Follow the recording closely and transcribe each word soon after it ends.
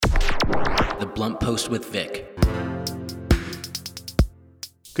The Blunt Post with Vic.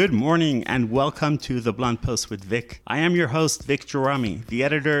 Good morning and welcome to The Blunt Post with Vic. I am your host, Vic Gerami, the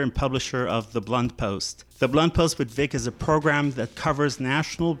editor and publisher of The Blunt Post. The Blunt Post with Vic is a program that covers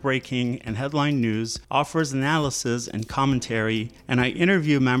national breaking and headline news, offers analysis and commentary, and I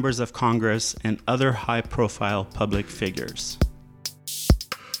interview members of Congress and other high-profile public figures.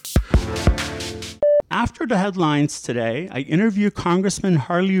 After the headlines today, I interview Congressman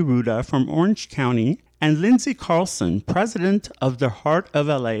Harley Rouda from Orange County and Lindsay Carlson, president of the Heart of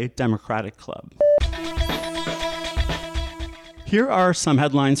L.A. Democratic Club. Here are some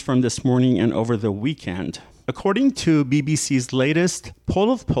headlines from this morning and over the weekend. According to BBC's latest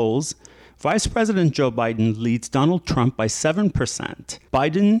poll of polls, Vice President Joe Biden leads Donald Trump by 7%.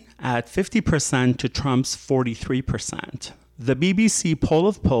 Biden at 50% to Trump's 43%. The BBC poll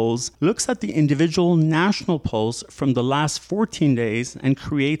of polls looks at the individual national polls from the last 14 days and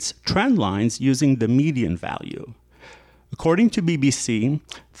creates trend lines using the median value. According to BBC,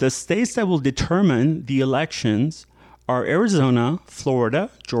 the states that will determine the elections are Arizona, Florida,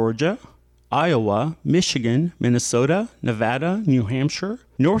 Georgia, Iowa, Michigan, Minnesota, Nevada, New Hampshire,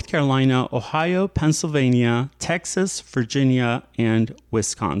 North Carolina, Ohio, Pennsylvania, Texas, Virginia, and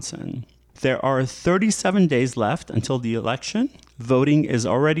Wisconsin. There are 37 days left until the election. Voting is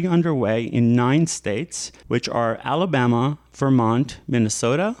already underway in 9 states, which are Alabama, Vermont,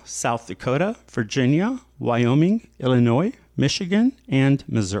 Minnesota, South Dakota, Virginia, Wyoming, Illinois, Michigan, and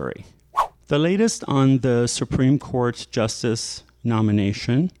Missouri. The latest on the Supreme Court Justice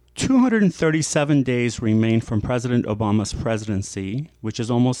nomination: 237 days remain from President Obama's presidency, which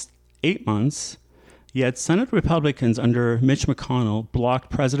is almost 8 months. Yet Senate Republicans under Mitch McConnell blocked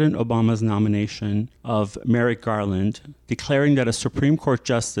President Obama's nomination of Merrick Garland, declaring that a Supreme Court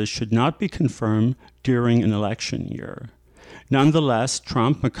justice should not be confirmed during an election year. Nonetheless,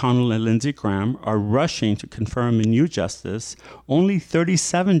 Trump, McConnell, and Lindsey Graham are rushing to confirm a new justice only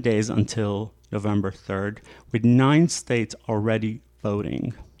 37 days until November 3rd, with 9 states already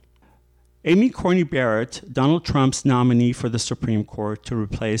voting. Amy Coney Barrett, Donald Trump's nominee for the Supreme Court to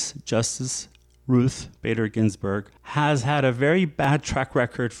replace Justice Ruth Bader Ginsburg, has had a very bad track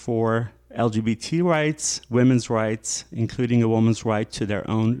record for LGBT rights, women's rights, including a woman's right to their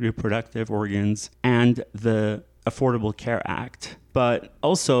own reproductive organs, and the Affordable Care Act. But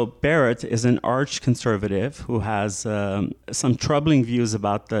also, Barrett is an arch conservative who has some troubling views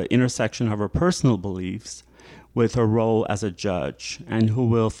about the intersection of her personal beliefs with her role as a judge, and who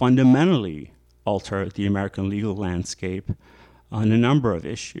will fundamentally alter the American legal landscape on a number of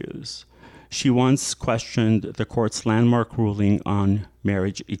issues. She once questioned the court's landmark ruling on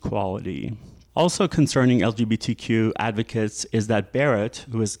marriage equality. Also concerning LGBTQ advocates is that Barrett,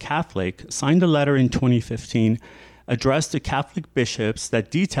 who is Catholic, signed a letter in 2015 addressed to Catholic bishops that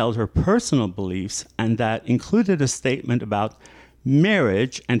detailed her personal beliefs and that included a statement about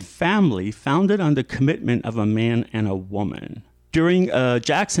marriage and family founded on the commitment of a man and a woman. During a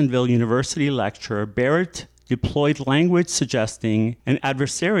Jacksonville University lecture, Barrett deployed language suggesting an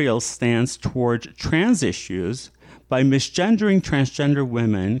adversarial stance toward trans issues by misgendering transgender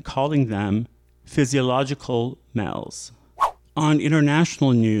women, calling them physiological males. On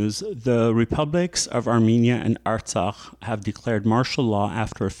international news, the republics of Armenia and Artsakh have declared martial law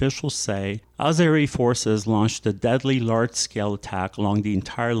after officials say Azeri forces launched a deadly large-scale attack along the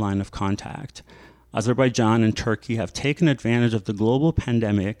entire line of contact. Azerbaijan and Turkey have taken advantage of the global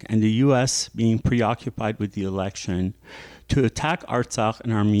pandemic and the U.S. being preoccupied with the election to attack Artsakh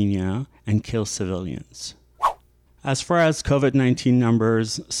and Armenia and kill civilians. As far as COVID-19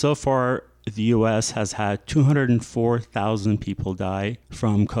 numbers, so far the U.S. has had 204,000 people die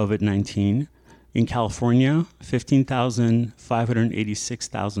from COVID-19. In California, 586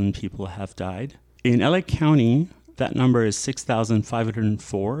 people have died. In L.A. County, that number is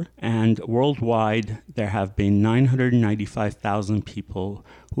 6,504, and worldwide there have been 995,000 people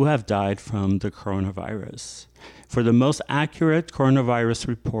who have died from the coronavirus. For the most accurate coronavirus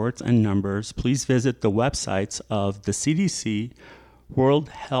reports and numbers, please visit the websites of the CDC, World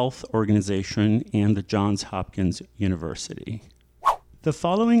Health Organization, and the Johns Hopkins University. The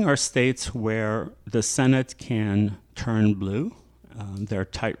following are states where the Senate can turn blue. They're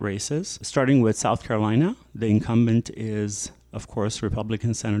tight races. Starting with South Carolina, the incumbent is, of course,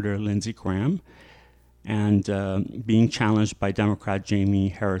 Republican Senator Lindsey Graham, and being challenged by Democrat Jamie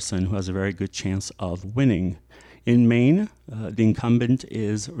Harrison, who has a very good chance of winning. In Maine, the incumbent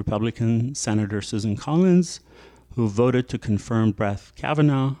is Republican Senator Susan Collins, who voted to confirm Brett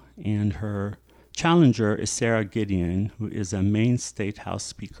Kavanaugh, and her challenger is Sarah Gideon, who is a Maine State House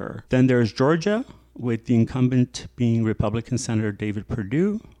Speaker. Then there's Georgia, with the incumbent being Republican Senator David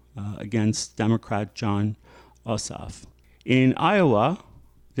Perdue, against Democrat John Ossoff. In Iowa,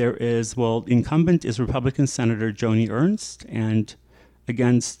 incumbent is Republican Senator Joni Ernst and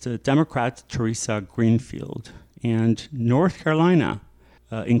against Democrat Teresa Greenfield. And North Carolina,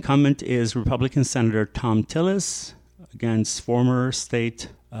 incumbent is Republican Senator Tom Tillis against former state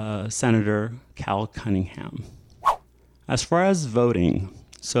Senator Cal Cunningham. As far as voting,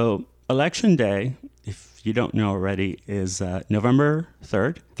 so Election Day, if you don't know already, is November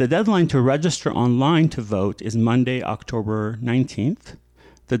 3rd. The deadline to register online to vote is Monday, October 19th.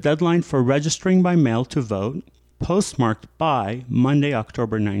 The deadline for registering by mail to vote, postmarked by Monday,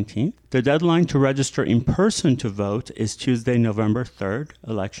 October 19th. The deadline to register in person to vote is Tuesday, November 3rd,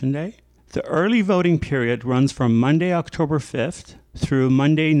 Election Day. The early voting period runs from Monday, October 5th through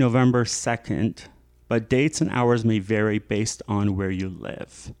Monday, November 2nd, but dates and hours may vary based on where you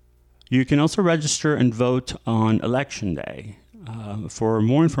live. You can also register and vote on Election Day. For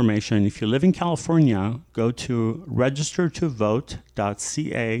more information, if you live in California, go to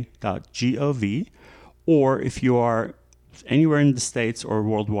registertovote.ca.gov, or if you are anywhere in the States or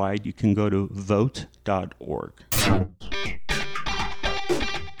worldwide, you can go to vote.org.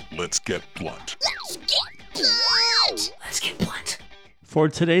 Let's get blunt. Let's get blunt. For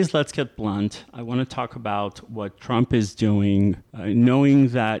today's Let's Get Blunt, I want to talk about what Trump is doing, knowing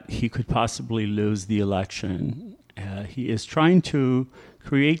that he could possibly lose the election. He is trying to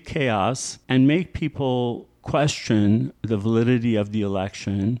create chaos and make people question the validity of the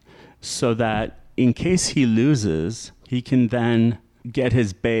election so that in case he loses, he can then get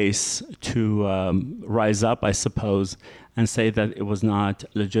his base to rise up, I suppose, and say that it was not a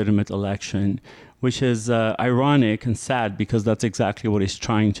legitimate election, which is ironic and sad because that's exactly what he's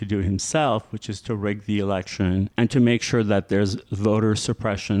trying to do himself, which is to rig the election and to make sure that there's voter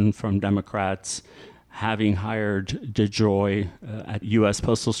suppression from Democrats, having hired DeJoy at U.S.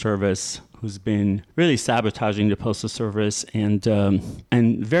 Postal Service, who's been really sabotaging the Postal Service, and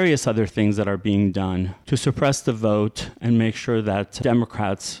various other things that are being done to suppress the vote and make sure that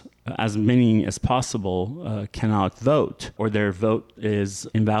Democrats, as many as possible, cannot vote or their vote is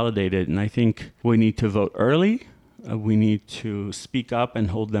invalidated. And I think we need to vote early. We need to speak up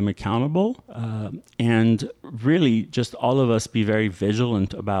and hold them accountable. And really just all of us be very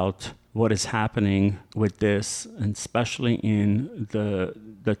vigilant about what is happening with this, and especially in the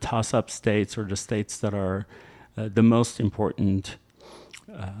toss-up states or the states that are the most important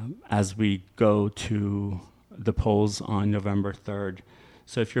as we go to the polls on November 3rd.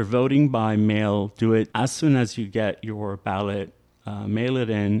 So if you're voting by mail, do it as soon as you get your ballot. Mail it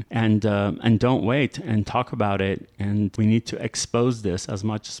in and don't wait and talk about it. And we need to expose this as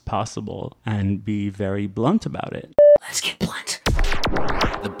much as possible and be very blunt about it. Let's get blunt.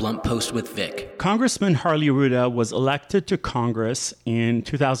 The Blunt Post with Vic. Congressman Harley Rouda was elected to Congress in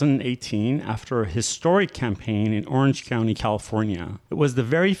 2018 after a historic campaign in Orange County, California. It was the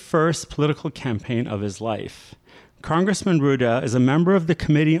very first political campaign of his life. Congressman Rouda is a member of the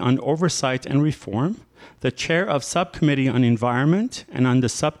Committee on Oversight and Reform, the chair of Subcommittee on Environment, and on the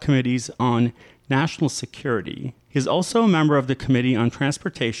subcommittees on National Security. He is also a member of the Committee on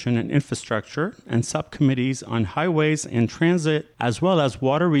Transportation and Infrastructure and subcommittees on Highways and Transit, as well as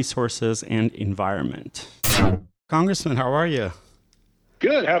Water Resources and Environment. Congressman, how are you?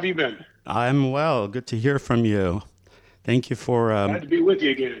 Good. How have you been? I'm well. Good to hear from you. Thank you for... Glad to be with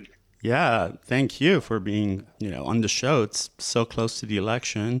you again. Yeah, thank you for being, on the show. It's so close to the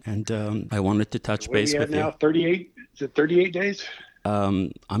election, and I wanted to touch base with you. Now 38? Is it 38 days?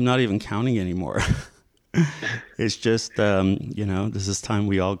 I'm not even counting anymore. It's just, this is time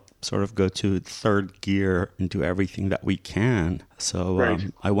we all sort of go to third gear and do everything that we can. So right.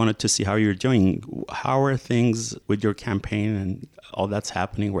 I wanted to see how you're doing. How are things with your campaign and all that's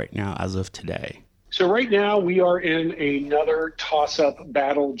happening right now as of today? So right now we are in another toss-up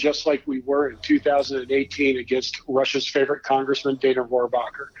battle, just like we were in 2018 against Russia's favorite congressman, Dana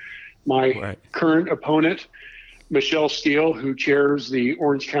Rohrabacher. My current opponent, Michelle Steele, who chairs the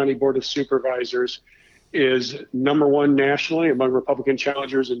Orange County Board of Supervisors, is number one nationally among Republican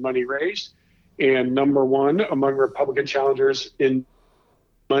challengers in money raised and number one among Republican challengers in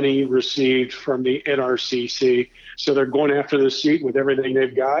money received from the NRCC. So they're going after this seat with everything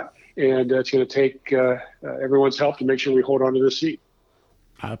they've got, and it's going to take everyone's help to make sure we hold on to this seat.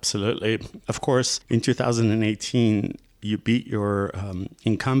 Absolutely. Of course, in 2018, you beat your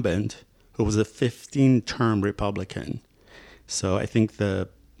incumbent, who was a 15-term Republican. So I think the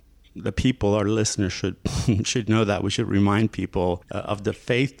people, our listeners, should know that. We should remind people of the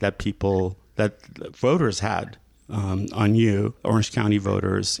faith that voters had on you, Orange County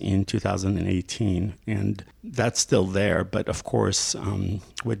voters, in 2018. And that's still there. But of course,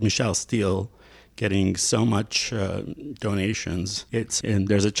 with Michelle Steele getting so much donations,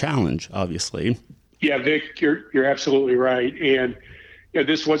 there's a challenge, obviously. Yeah, Vic, you're absolutely right. And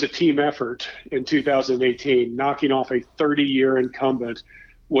this was a team effort in 2018. Knocking off a 30-year incumbent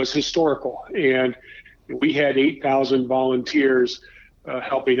was historical. And we had 8,000 volunteers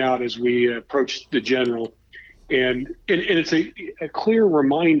helping out as we approached the general. And it's a clear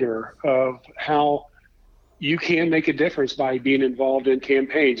reminder of how you can make a difference by being involved in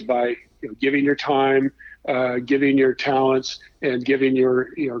campaigns, by giving your time, giving your talents, and giving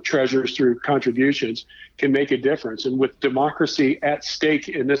your treasures through contributions can make a difference. And with democracy at stake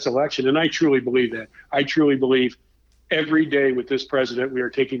in this election, and I truly believe that. I truly believe every day with this president, we are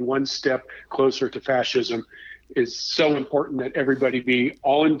taking one step closer to fascism. It's so important that everybody be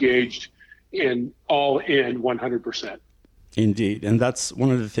all engaged and all in 100%. Indeed. And that's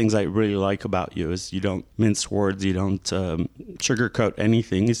one of the things I really like about you is you don't mince words, you don't sugarcoat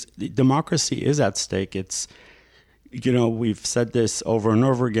anything. Democracy is at stake. It's, we've said this over and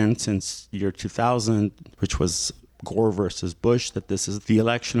over again since year 2000, which was Gore versus Bush, that this is the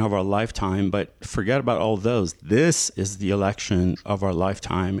election of our lifetime. But forget about all those. This is the election of our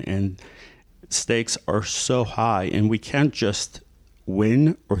lifetime. And stakes are so high. And we can't just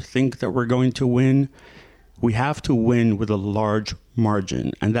win or think that we're going to win. We have to win with a large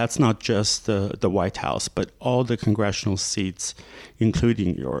margin, and that's not just the White House, but all the congressional seats,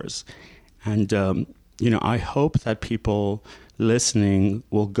 including yours. And, I hope that people listening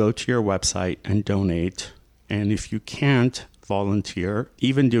will go to your website and donate. And if you can't volunteer,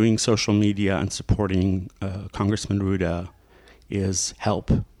 even doing social media and supporting Congressman Rouda is help.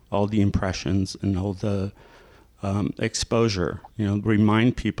 All the impressions and all the exposure,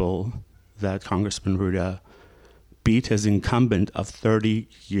 remind people that Congressman Rouda beat his incumbent of 30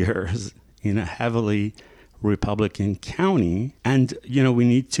 years in a heavily Republican county. And, we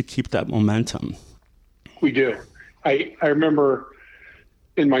need to keep that momentum. We do. I remember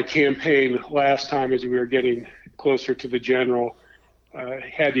in my campaign last time, as we were getting closer to the general,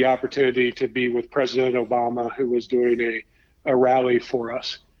 had the opportunity to be with President Obama, who was doing a rally for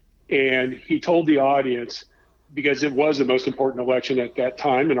us. And he told the audience, because it was the most important election at that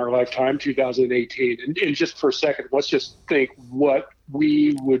time in our lifetime, 2018. And just for a second, let's just think what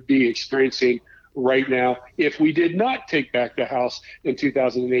we would be experiencing right now if we did not take back the House in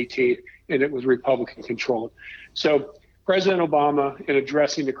 2018 and it was Republican controlled. So President Obama, in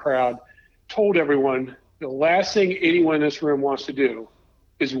addressing the crowd, told everyone the last thing anyone in this room wants to do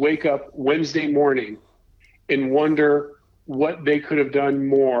is wake up Wednesday morning and wonder what they could have done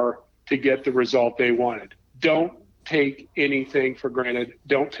more to get the result they wanted. Don't take anything for granted.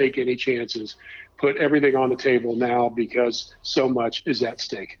 Don't take any chances. Put everything on the table now because so much is at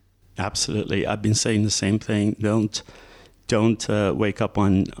stake. Absolutely. I've been saying the same thing. Don't wake up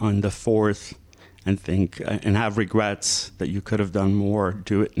on the 4th and think and have regrets that you could have done more.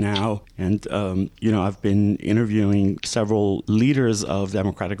 Do it now. And, I've been interviewing several leaders of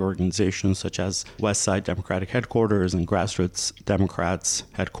Democratic organizations such as West Side Democratic Headquarters and Grassroots Democrats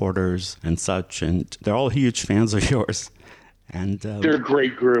Headquarters and such. And they're all huge fans of yours. And they're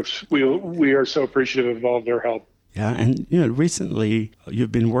great groups. We are so appreciative of all of their help. Yeah, and recently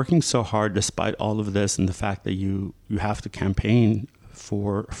you've been working so hard despite all of this, and the fact that you have to campaign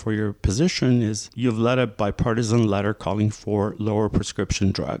for your position is you've led a bipartisan letter calling for lower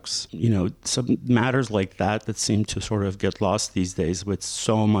prescription drugs. Some matters like that seem to sort of get lost these days with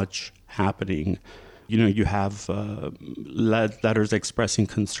so much happening. You have letters expressing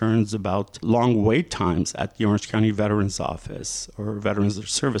concerns about long wait times at the Orange County Veterans Office or Veterans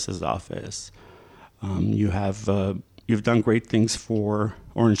Services Office. You've done great things for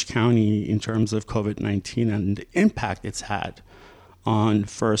Orange County in terms of COVID-19 and the impact it's had on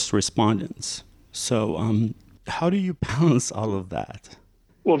first responders. So how do you balance all of that?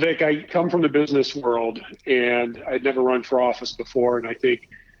 Well, Vic, I come from the business world and I'd never run for office before. And I think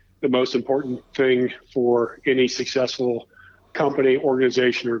the most important thing for any successful company,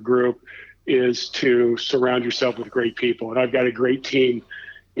 organization, or group is to surround yourself with great people. And I've got a great team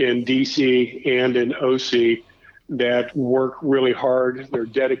in DC and in OC that work really hard. They're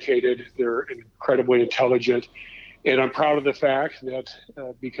dedicated. They're incredibly intelligent. And I'm proud of the fact that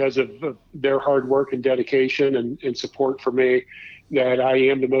because of their hard work and dedication and support for me, that I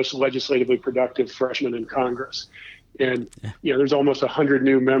am the most legislatively productive freshman in Congress. And, there's almost 100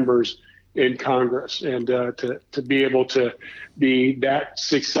 new members in Congress. And to be able to be that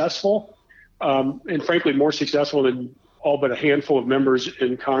successful, and frankly, more successful than all but a handful of members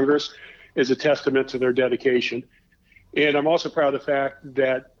in Congress, is a testament to their dedication. And I'm also proud of the fact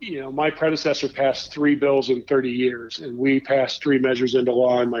that, my predecessor passed 3 bills in 30 years, and we passed 3 measures into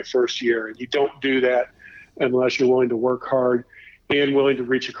law in my first year. And you don't do that unless you're willing to work hard and willing to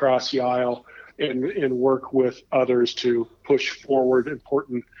reach across the aisle and work with others to push forward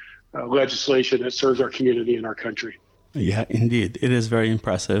important legislation that serves our community and our country. Yeah, indeed. It is very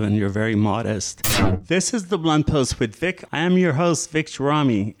impressive, and you're very modest. This is The Blunt Post with Vic. I am your host, Vic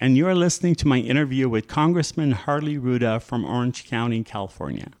Gerami, and you're listening to my interview with Congressman Harley Rouda from Orange County,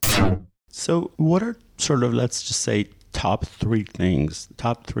 California. So what are let's just say, top 3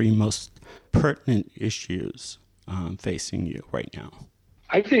 most pertinent issues facing you right now?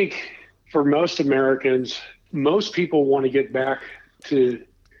 I think for most Americans, most people want to get back to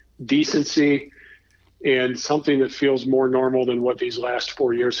decency and something that feels more normal than what these last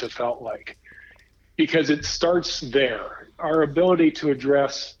 4 years have felt like. Because it starts there. Our ability to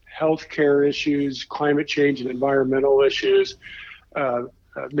address healthcare issues, climate change and environmental issues,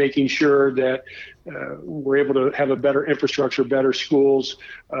 making sure that we're able to have a better infrastructure, better schools,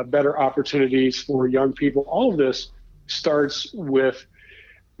 better opportunities for young people. All of this starts with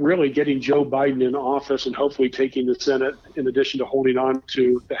really getting Joe Biden in office and hopefully taking the Senate in addition to holding on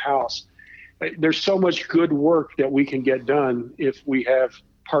to the House. There's so much good work that we can get done if we have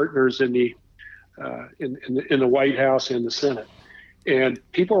partners in the White House and the Senate. And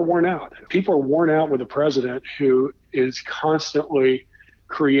people are worn out. People are worn out with a president who is constantly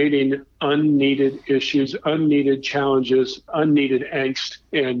creating unneeded issues, unneeded challenges, unneeded angst,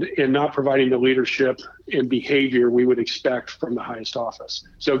 and not providing the leadership and behavior we would expect from the highest office.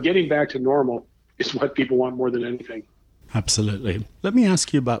 So getting back to normal is what people want more than anything. Absolutely. Let me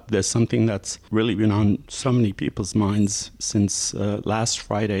ask you about this, something that's really been on so many people's minds since last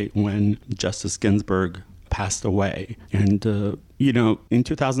Friday when Justice Ginsburg passed away. And, in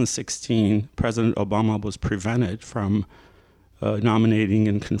 2016, President Obama was prevented from nominating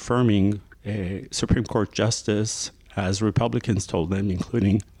and confirming a Supreme Court justice, as Republicans told them,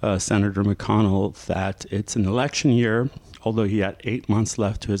 including Senator McConnell, that it's an election year, although he had 8 months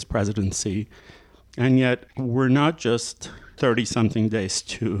left to his presidency. And yet, we're not just 30-something days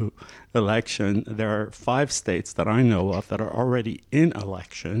to election. There are 5 states that I know of that are already in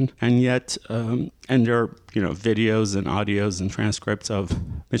election, and yet, and there are videos and audios and transcripts of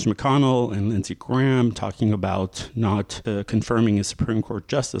Mitch McConnell and Lindsey Graham talking about not confirming a Supreme Court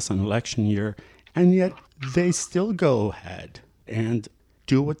justice on election year, and yet they still go ahead and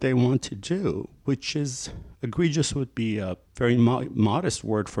do what they want to do, which is egregious would be a very modest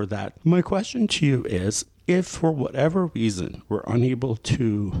word for that. My question to you is, if for whatever reason we're unable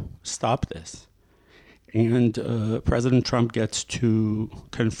to stop this, and President Trump gets to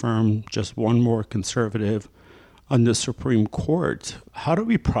confirm just one more conservative on the Supreme Court, how do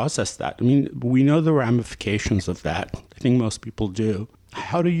we process that? I mean, we know the ramifications of that. I think most people do.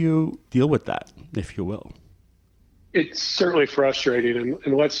 How do you deal with that, if you will? It's certainly frustrating,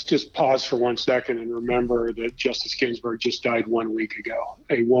 and let's just pause for 1 second and remember that Justice Ginsburg just died 1 week ago,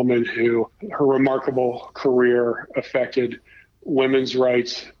 a woman who her remarkable career affected women's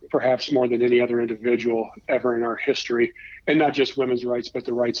rights perhaps more than any other individual ever in our history, and not just women's rights, but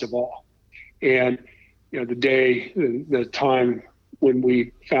the rights of all. And the time when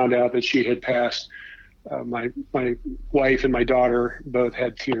we found out that she had passed, my wife and my daughter both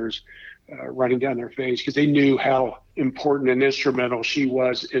had tears running down their face because they knew how important and instrumental she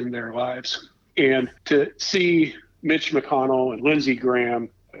was in their lives. And to see Mitch McConnell and Lindsey Graham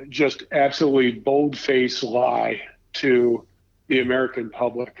just absolutely bold-faced lie to the American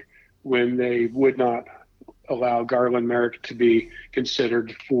public when they would not allow Garland Merrick to be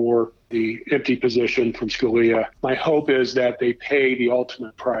considered for the empty position from Scalia. My hope is that they pay the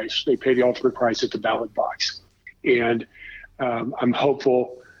ultimate price. They pay the ultimate price at the ballot box. And I'm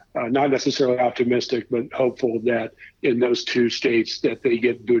hopeful, not necessarily optimistic, but hopeful that in those 2 states that they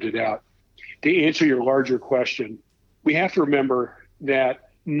get booted out. To answer your larger question, we have to remember that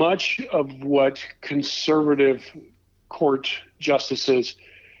much of what conservative court justices,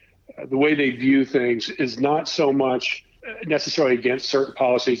 the way they view things is not so much necessarily against certain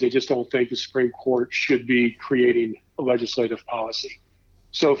policies. They just don't think the Supreme Court should be creating a legislative policy.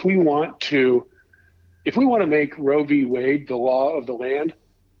 So if we want to make Roe v. Wade the law of the land,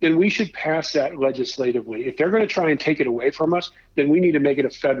 then we should pass that legislatively. If they're going to try and take it away from us, then we need to make it a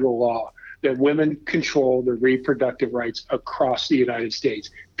federal law that women control their reproductive rights across the United States,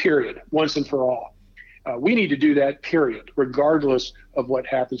 period, once and for all. We need to do that, period, regardless of what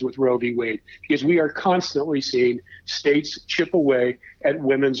happens with Roe v. Wade, because we are constantly seeing states chip away at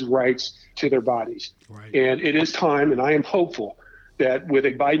women's rights to their bodies. Right. And it is time, and I am hopeful that with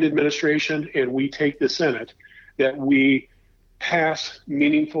a Biden administration and we take the Senate, that we pass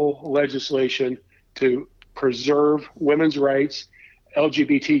meaningful legislation to preserve women's rights,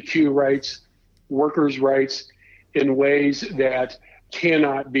 LGBTQ rights, workers' rights in ways that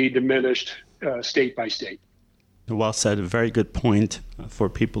cannot be diminished state by state. Well said. A very good point for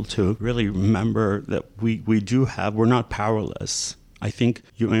people to really remember that we're not powerless. I think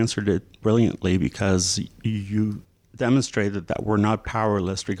you answered it brilliantly because you demonstrated that we're not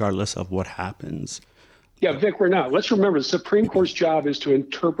powerless regardless of what happens. Yeah, Vic, we're not. Let's remember the Supreme Court's job is to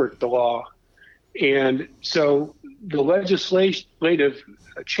interpret the law. And so the legislative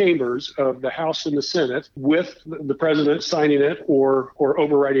chambers of the House and the Senate, with the president signing it or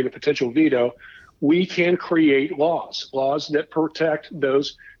overriding a potential veto, we can create laws that protect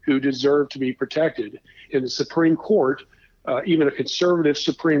those who deserve to be protected. In the Supreme Court, even a conservative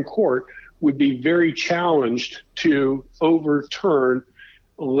Supreme Court would be very challenged to overturn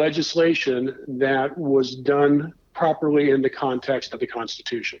legislation that was done properly in the context of the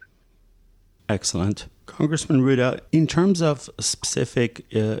Constitution. Excellent. Congressman Rouda, in terms of specific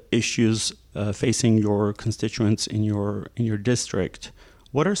issues facing your constituents in your district,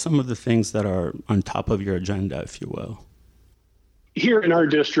 what are some of the things that are on top of your agenda, if you will? Here in our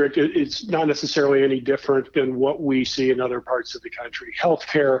district, it's not necessarily any different than what we see in other parts of the country.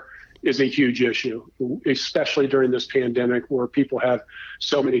 Healthcare is a huge issue, especially during this pandemic where people have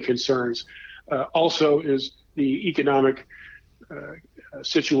so many concerns. Also is the economic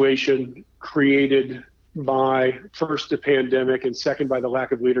situation created by first the pandemic and second by the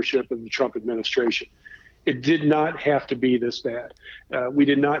lack of leadership of the Trump administration. It did not have to be this bad. We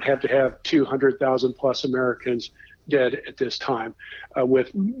did not have to have 200,000 plus Americans dead at this time,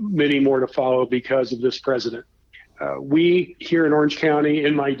 with many more to follow because of this president. We here in Orange County,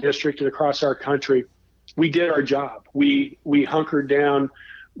 in my district and across our country, we did our job. We hunkered down.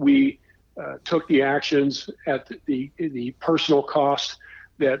 We took the actions at the personal cost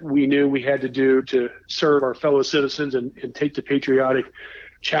that we knew we had to do to serve our fellow citizens and take the patriotic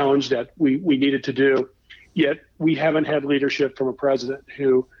challenge that we needed to do. Yet we haven't had leadership from a president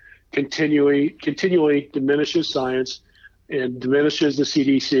who continually diminishes science and diminishes the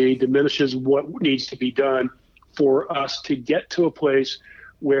CDC, diminishes what needs to be done for us to get to a place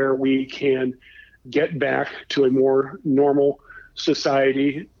where we can get back to a more normal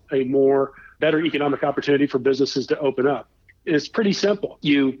society, a more better economic opportunity for businesses to open up. It's pretty simple.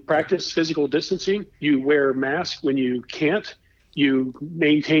 You practice physical distancing, you wear masks when you can't, you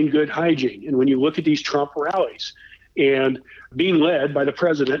maintain good hygiene. And when you look at these Trump rallies and being led by the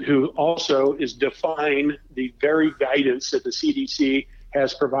president, who also is defying the very guidance that the CDC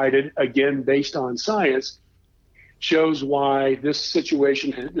has provided, again, based on science, shows why this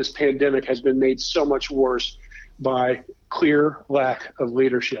situation, this pandemic has been made so much worse by clear lack of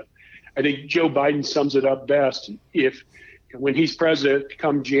leadership. I think Joe Biden sums it up best. When he's president,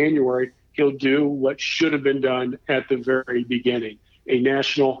 come January, he'll do what should have been done at the very beginning: a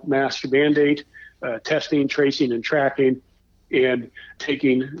national mask mandate, testing, tracing, and tracking, and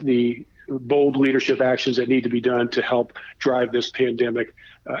taking the bold leadership actions that need to be done to help drive this pandemic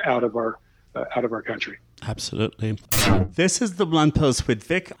out of our country. Absolutely. This is The Blunt Post with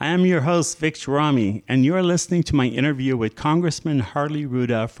Vic. I am your host, Vic Gerami, and you're listening to my interview with Congressman Harley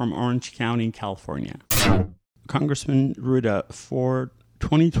Rouda from Orange County, California. Congressman Rouda, for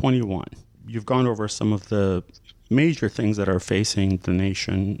 2021, you've gone over some of the major things that are facing the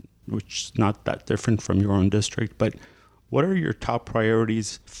nation, which is not that different from your own district, but what are your top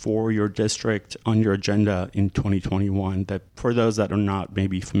priorities for your district on your agenda in 2021, that for those that are not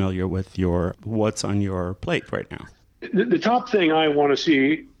maybe familiar with what's on your plate right now? The top thing I want to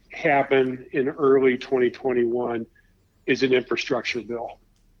see happen in early 2021 is an infrastructure bill.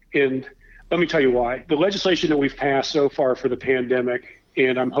 And let me tell you why. The legislation that we've passed so far for the pandemic,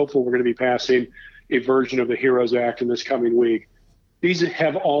 and I'm hopeful we're going to be passing a version of the HEROES Act in this coming week, these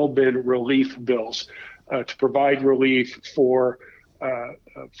have all been relief bills to provide relief for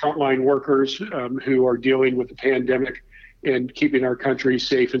frontline workers who are dealing with the pandemic and keeping our country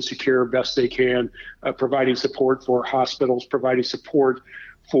safe and secure best they can, providing support for hospitals, providing support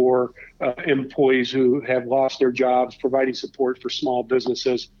for employees who have lost their jobs, providing support for small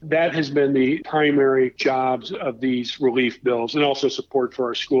businesses. That has been the primary jobs of these relief bills, and also support for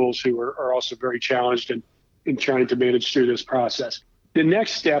our schools, who are also very challenged in trying to manage through this process. The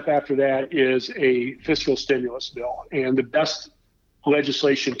next step after that is a fiscal stimulus bill, and the best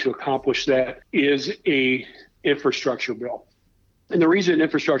legislation to accomplish that is a infrastructure bill. And the reason an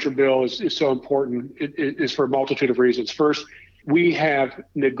infrastructure bill is so important is for a multitude of reasons. First, we have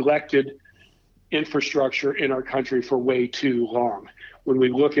neglected infrastructure in our country for way too long. when we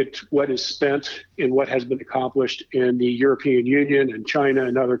look at what is spent and what has been accomplished in the European Union and China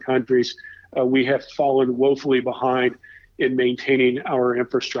and other countries, we have fallen woefully behind in maintaining our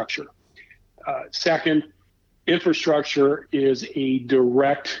infrastructure. Second, infrastructure is a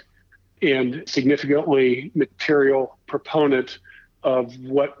direct and significantly material proponent of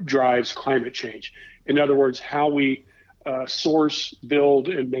what drives climate change. In other words, how we source, build,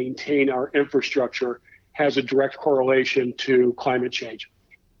 and maintain our infrastructure has a direct correlation to climate change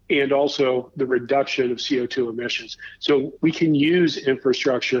and also the reduction of CO2 emissions. So we can use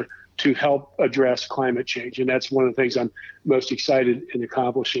infrastructure to help address climate change, and that's one of the things I'm most excited in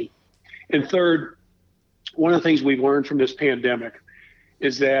accomplishing. And third, one of the things we've learned from this pandemic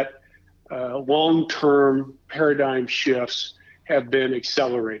is that long-term paradigm shifts have been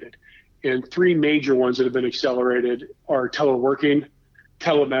accelerated. And three major ones that have been accelerated are teleworking,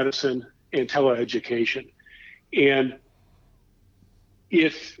 telemedicine, and teleeducation. And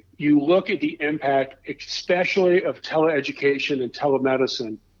if you look at the impact, especially of teleeducation and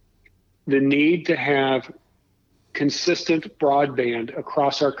telemedicine, the need to have consistent broadband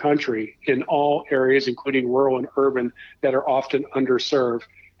across our country in all areas, including rural and urban, that are often underserved,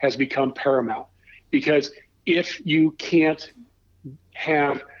 has become paramount. Because if you can't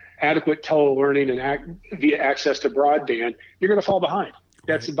have adequate telelearning and via access to broadband, you're going to fall behind.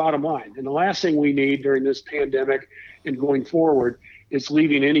 That's the bottom line. And the last thing we need during this pandemic and going forward is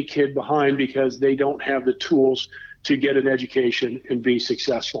leaving any kid behind because they don't have the tools to get an education and be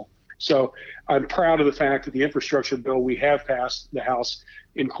successful. So I'm proud of the fact that the infrastructure bill we have passed the House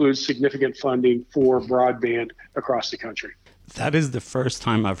includes significant funding for broadband across the country. That is the first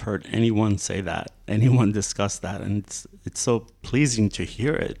time I've heard anyone say that, anyone discuss that. And it's so pleasing to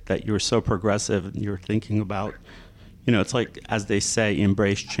hear it, that you're so progressive and you're thinking about, it's like, as they say,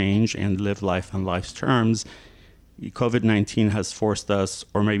 embrace change and live life on life's terms. COVID-19 has forced us,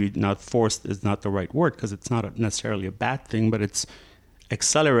 or maybe not forced is not the right word because it's not necessarily a bad thing, but it's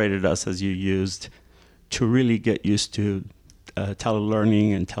accelerated us, as you used, to really get used to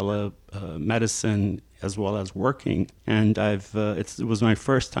telelearning and telemedicine as well as working. And it was my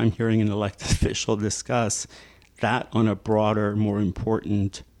first time hearing an elected official discuss that on a broader, more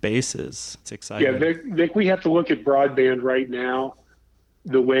important basis. It's exciting. Yeah, Vic, we have to look at broadband right now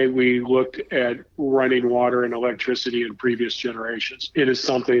the way we looked at running water and electricity in previous generations. It is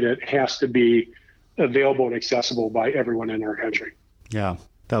something that has to be available and accessible by everyone in our country. Yeah,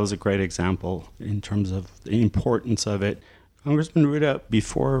 that was a great example in terms of the importance of it. Congressman Rouda,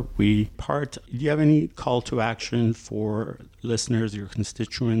 before we part, do you have any call to action for listeners, your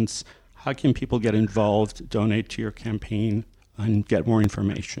constituents? How can people get involved, donate to your campaign, and get more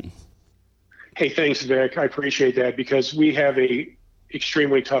information? Hey, thanks, Vic. I appreciate that because we have a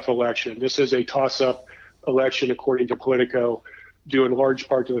extremely tough election. This is a toss-up election, according to Politico, due in large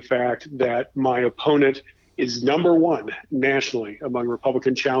part to the fact that my opponent is number one nationally among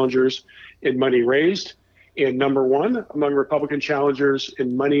Republican challengers in money raised and number one among Republican challengers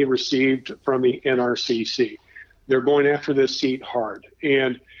in money received from the NRCC. They're going after this seat hard.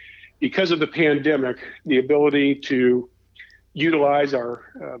 And because of the pandemic, the ability to utilize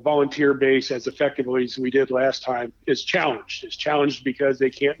our volunteer base as effectively as we did last time is challenged. It's challenged because they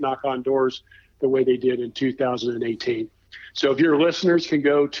can't knock on doors the way they did in 2018. So if your listeners can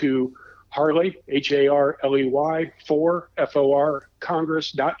go to Harley, Harley, for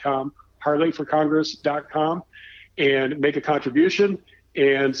Congress.com, harleyforcongress.com, and make a contribution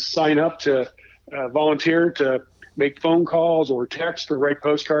and sign up to volunteer to make phone calls or text or write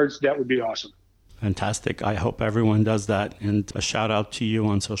postcards, that would be awesome. Fantastic. I hope everyone does that. And a shout out to you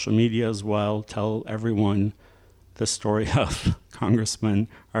on social media as well. Tell everyone the story of Congressman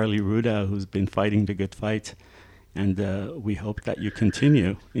Harley Rouda, who's been fighting the good fight. And we hope that you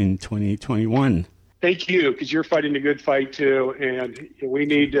continue in 2021. Thank you, because you're fighting a good fight too. And we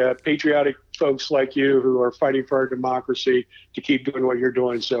need patriotic folks like you who are fighting for our democracy to keep doing what you're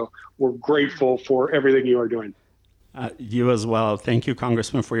doing. So we're grateful for everything you are doing. You as well. Thank you,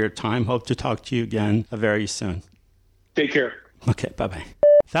 Congressman, for your time. Hope to talk to you again very soon. Take care. Okay, bye-bye.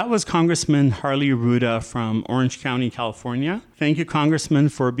 That was Congressman Harley Rouda from Orange County, California. Thank you, Congressman,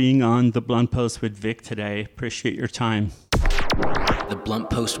 for being on The Blunt Post with Vic today. Appreciate your time. The Blunt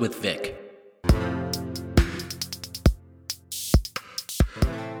Post with Vic.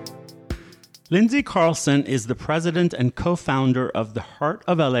 Lindsay Carlson is the president and co-founder of the Heart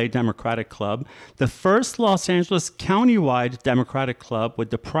of L.A. Democratic Club, the first Los Angeles county-wide Democratic club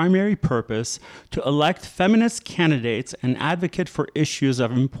with the primary purpose to elect feminist candidates and advocate for issues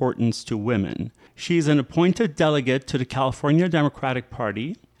of importance to women. She is an appointed delegate to the California Democratic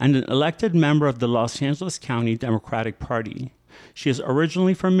Party and an elected member of the Los Angeles County Democratic Party. She is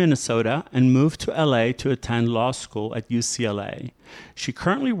originally from Minnesota and moved to LA to attend law school at UCLA. She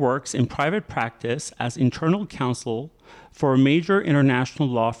currently works in private practice as internal counsel for a major international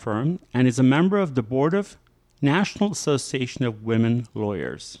law firm and is a member of the board of National Association of Women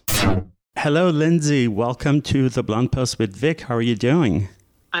Lawyers. Hello, Lindsay. Welcome to The Blunt Post with Vic. How are you doing?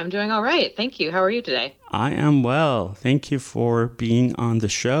 I'm doing all right. Thank you. How are you today? I am well. Thank you for being on the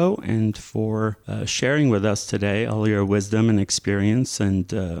show and for sharing with us today all your wisdom and experience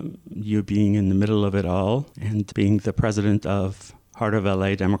and you being in the middle of it all and being the president of Heart of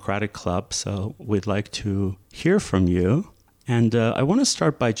L.A. Democratic Club. So we'd like to hear from you. And I want to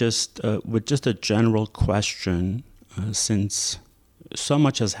start by with just a general question, since so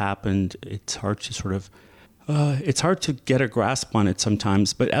much has happened. It's hard to get a grasp on it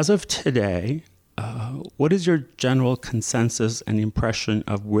sometimes. But as of today, what is your general consensus and impression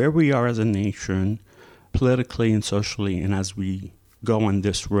of where we are as a nation, politically and socially, and as we go on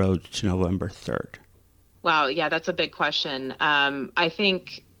this road to November 3rd? Wow, yeah, that's a big question. I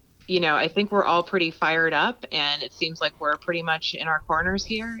think we're all pretty fired up, and it seems like we're pretty much in our corners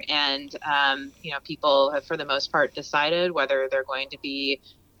here. And, people have, for the most part, decided whether they're going to be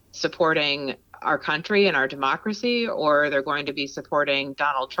supporting our country and our democracy, or they're going to be supporting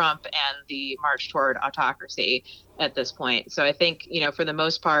Donald Trump and the march toward autocracy at this point. So I think, for the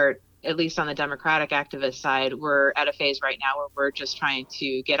most part, at least on the Democratic activist side, we're at a phase right now where we're just trying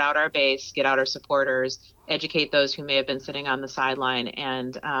to get out our base, get out our supporters, educate those who may have been sitting on the sideline,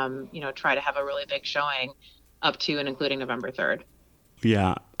 and, try to have a really big showing up to and including November 3rd.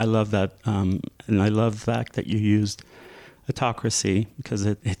 Yeah, I love that. And I love the fact that you used autocracy because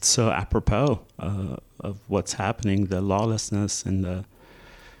it's so apropos of what's happening, the lawlessness and the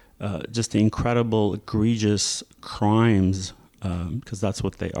just the incredible, egregious crimes, because that's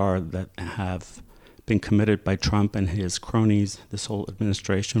what they are, that have been committed by Trump and his cronies, this whole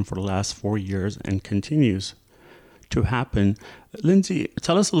administration for the last 4 years, and continues to happen. Lindsay,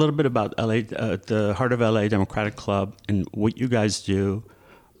 tell us a little bit about LA, the Heart of L.A. Democratic Club, and what you guys do,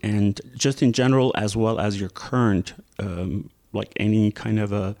 and just in general, as well as your current, like any kind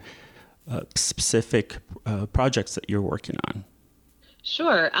of a specific projects that you're working on.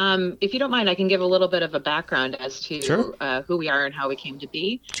 Sure. If you don't mind, I can give a little bit of a background as to Sure. Who we are and how we came to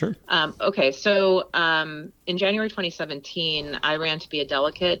be. Sure. Okay. So in January 2017, I ran to be a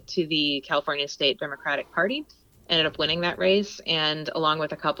delegate to the California State Democratic Party. Ended up winning that race. And along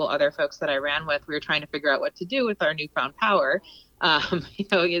with a couple other folks that I ran with, we were trying to figure out what to do with our newfound power. As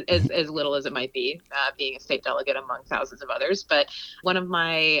little as it might be, being a state delegate among thousands of others. But one of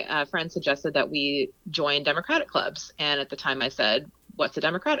my friends suggested that we join Democratic clubs. And at the time I said, what's a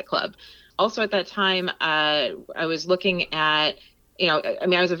Democratic club? Also at that time, I was looking at, I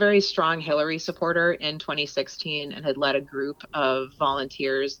was a very strong Hillary supporter in 2016 and had led a group of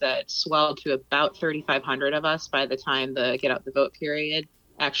volunteers that swelled to about 3,500 of us by the time the Get Out the Vote period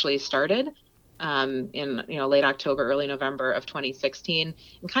actually started. In late October, early November of 2016,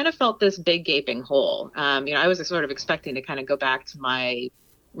 and kind of felt this big gaping hole. I was sort of expecting to kind of go back to my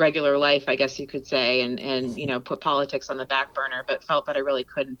regular life, I guess you could say, and put politics on the back burner, but felt that I really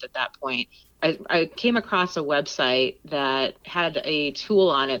couldn't at that point. I came across a website that had a tool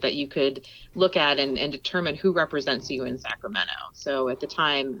on it that you could look at and determine who represents you in Sacramento. So at the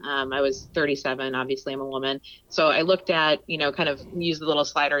time, I was 37. Obviously, I'm a woman. So I looked at, kind of used the little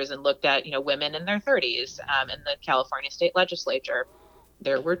sliders and looked at, women in their 30s in the California state legislature.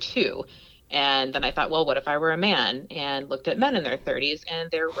 There were 2. And then I thought, well, what if I were a man? And looked at men in their 30s, and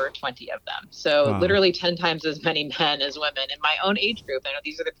there were 20 of them. So literally 10 times as many men as women in my own age group. I know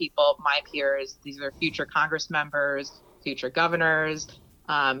these are the people, my peers, these are future Congress members, future governors,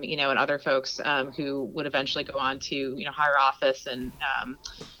 and other folks who would eventually go on to, higher office and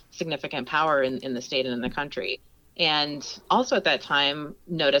significant power in the state and in the country. And also at that time,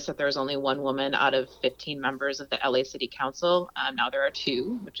 noticed that there was only one woman out of 15 members of the LA City Council. Now there are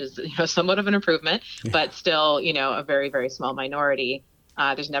 2, which is somewhat of an improvement, but still, a very, very small minority.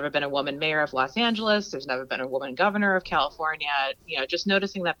 There's never been a woman mayor of Los Angeles. There's never been a woman governor of California. Just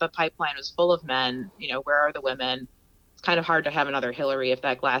noticing that the pipeline was full of men. Where are the women? It's kind of hard to have another Hillary if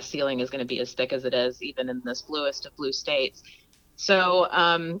that glass ceiling is going to be as thick as it is, even in this bluest of blue states. So,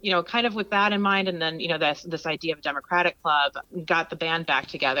 kind of with that in mind, and then, this idea of a Democratic club, got the band back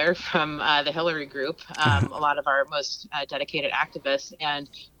together from the Hillary group, a lot of our most dedicated activists,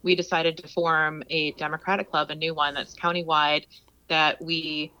 and we decided to form a Democratic club, a new one that's countywide, that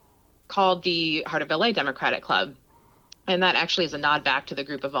we called the Heart of L.A. Democratic Club. And that actually is a nod back to the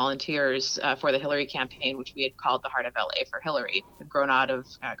group of volunteers for the Hillary campaign, which we had called the Heart of L.A. for Hillary. We've grown out of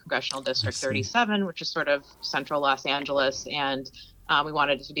Congressional District 37, which is sort of central Los Angeles, and we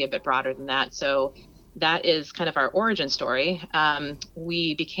wanted it to be a bit broader than that. So that is kind of our origin story.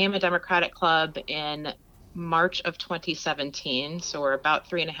 We became a Democratic club in March of 2017, so we're about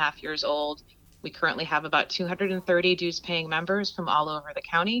 3.5 years old. We currently have about 230 dues-paying members from all over the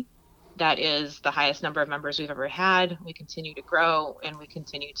county. That is the highest number of members we've ever had. We continue to grow, and we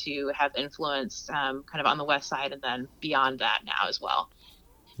continue to have influence kind of on the west side and then beyond that now as well.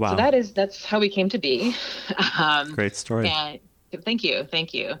 Wow. So that's how we came to be. Great story. And thank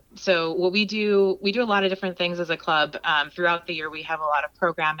you. So what we do a lot of different things as a club. Throughout the year, we have a lot of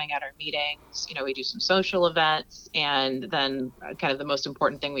programming at our meetings. We do some social events, and then kind of the most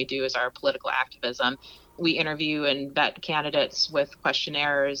important thing we do is our political activism. We interview and vet candidates with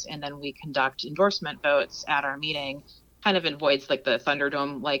questionnaires, and then we conduct endorsement votes at our meeting. Kind of avoids like the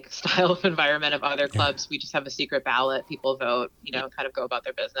Thunderdome-like style of environment of other clubs. We just have a secret ballot. People vote, kind of go about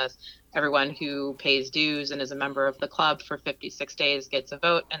their business. Everyone who pays dues and is a member of the club for 56 days gets a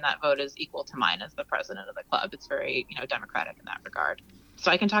vote, and that vote is equal to mine as the president of the club. It's very, democratic in that regard.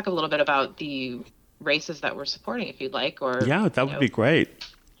 So I can talk a little bit about the races that we're supporting if you'd like. Or yeah, that would be great.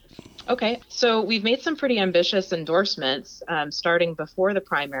 Okay, so we've made some pretty ambitious endorsements starting before the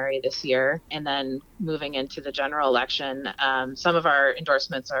primary this year and then moving into the general election. Some of our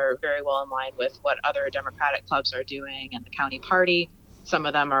endorsements are very well in line with what other Democratic clubs are doing and the county party. Some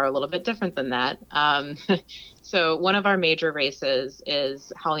of them are a little bit different than that. So one of our major races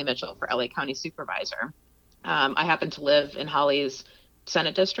is Holly Mitchell for LA County Supervisor. I happen to live in Holly's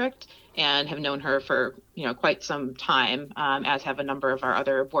Senate district and have known her for quite some time, as have a number of our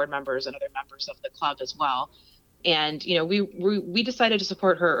other board members and other members of the club as well. And we decided to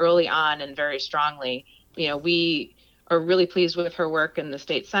support her early on and very strongly. We are really pleased with her work in the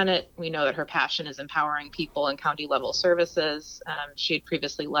state Senate. We know that her passion is empowering people in county level services. She had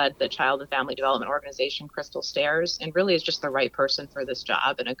previously led the Child and Family Development Organization, Crystal Stairs, and really is just the right person for this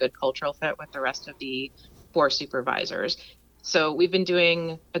job and a good cultural fit with the rest of the 4 supervisors. So we've been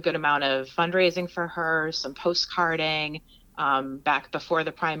doing a good amount of fundraising for her, some postcarding. Back before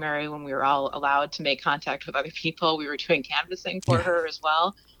the primary, when we were all allowed to make contact with other people, we were doing canvassing for her as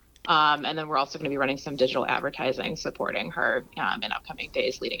well. And then we're also going to be running some digital advertising supporting her in upcoming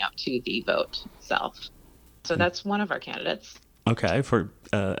days leading up to the vote itself. So that's one of our candidates. Okay, for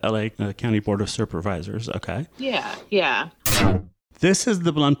LA County Board of Supervisors. Okay. Yeah. This is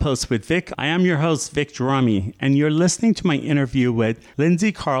The Blunt Post with Vic. I am your host, Vic Gerami, and you're listening to my interview with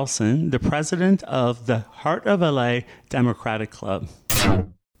Lindsay Carlson, the president of the Heart of L.A. Democratic Club.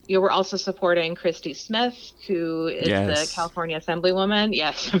 We're also supporting Christy Smith, who is the California Assemblywoman.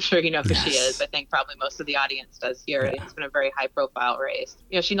 Yes, I'm sure you know who she is. I think probably most of the audience does here. Yeah. It's been a very high-profile race.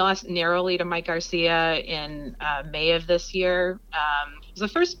 She lost narrowly to Mike Garcia in May of this year. It was the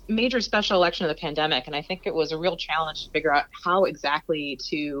first major special election of the pandemic, and I think it was a real challenge to figure out how exactly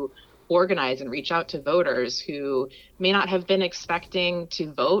to organize and reach out to voters who may not have been expecting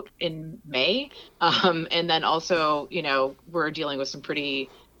to vote in May. And then also, we're dealing with some pretty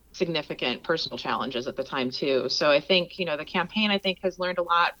significant personal challenges at the time too. So I think, the campaign, has learned a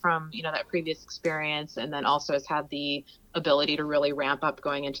lot from, that previous experience, and then also has had the ability to really ramp up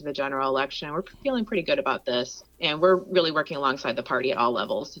going into the general election. We're feeling pretty good about this, and we're really working alongside the party at all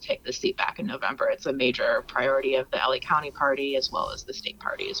levels to take this seat back in November. It's a major priority of the LA County Party as well as the state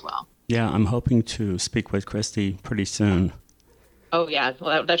party as well. Yeah, I'm hoping to speak with Christy pretty soon. Oh yeah,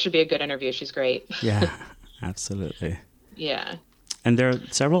 well that should be a good interview. She's great. Yeah, absolutely. Yeah. And there are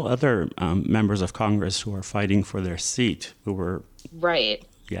several other members of Congress who are fighting for their seat, who were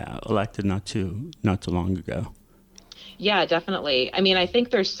elected not too long ago. Yeah, definitely. I think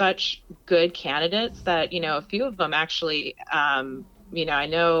there's such good candidates that a few of them actually. I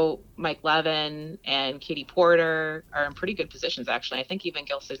know Mike Levin and Katie Porter are in pretty good positions actually. I think even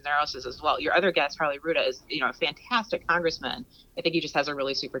Gil Cisneros is as well. Your other guest, Harley Rouda, is a fantastic congressman. I think he just has a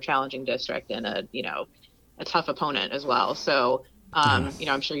really super challenging district and a tough opponent as well. So.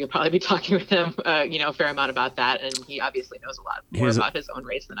 I'm sure you'll probably be talking with him, a fair amount about that. And he obviously knows a lot more about his own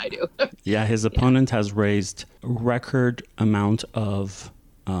race than I do. Yeah, his opponent has raised a record amount of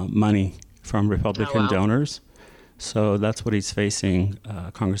money from Republican donors. So that's what he's facing,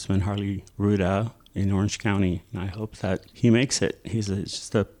 Congressman Harley Rouda in Orange County. And I hope that he makes it. He's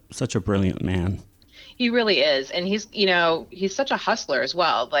such a brilliant man. He really is. And he's such a hustler as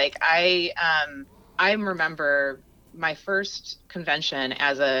well. Like I remember my first convention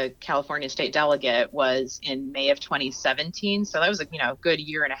as a California state delegate was in May of 2017. So that was a good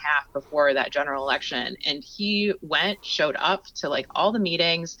year and a half before that general election. And he showed up to like all the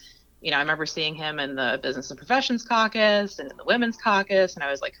meetings. I remember seeing him in the Business and Professions Caucus and in the Women's Caucus. And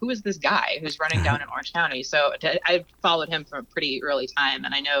I was like, who is this guy who's running down in Orange County? So I followed him from a pretty early time.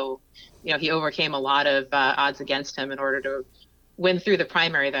 And I know, he overcame a lot of odds against him in order to win through the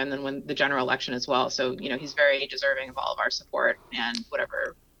primary then win the general election as well. So, he's very deserving of all of our support and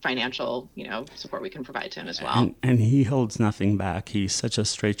whatever financial, support we can provide to him as well. And he holds nothing back. He's such a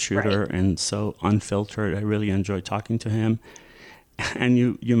straight shooter and so unfiltered. I really enjoy talking to him. And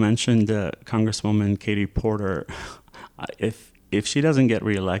you mentioned Congresswoman Katie Porter. If she doesn't get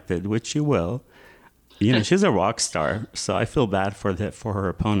reelected, which she will, she's a rock star. So I feel bad for her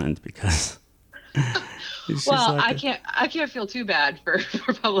opponent because. Well, I can't feel too bad for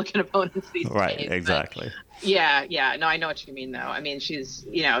Republican opponents these days. Right, exactly. Yeah. No, I know what you mean, though. I mean, she's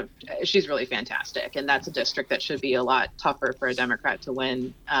really fantastic, and that's a district that should be a lot tougher for a Democrat to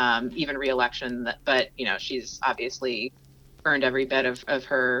win, even re-election. But she's obviously earned every bit of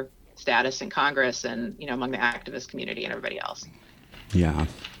her status in Congress and among the activist community and everybody else. Yeah.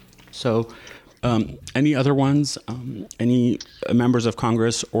 So. Any other ones? Any members of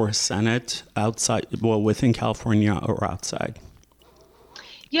Congress or Senate within California or outside?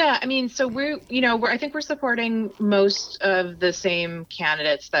 Yeah, I mean, so I think we're supporting most of the same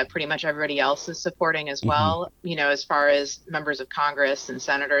candidates that pretty much everybody else is supporting as well. As far as members of Congress and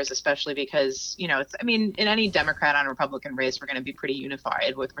senators, especially because in any Democrat on Republican race, we're going to be pretty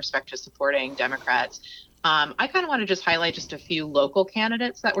unified with respect to supporting Democrats. I kind of want to just highlight just a few local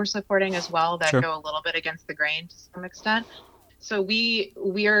candidates that we're supporting as well that go a little bit against the grain to some extent. So we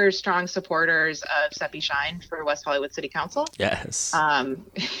are strong supporters of Seppi Shine for West Hollywood City Council. Yes. I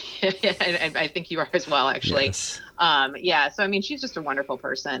think you are as well, actually. Yes. So she's just a wonderful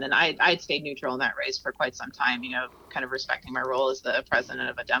person, and I'd stayed neutral in that race for quite some time. Kind of respecting my role as the president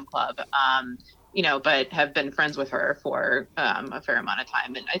of a Dem club. But have been friends with her for a fair amount of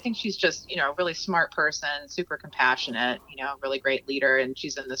time. And I think she's just, a really smart person, super compassionate, really great leader. And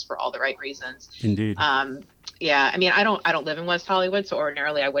she's in this for all the right reasons. Indeed. I don't live in West Hollywood, so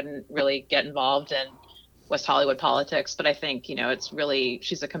ordinarily I wouldn't really get involved in West Hollywood politics. But I think,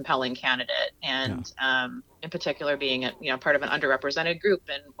 she's a compelling candidate. And in particular, being part of an underrepresented group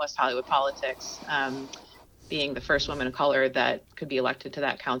in West Hollywood politics. Being the first woman of color that could be elected to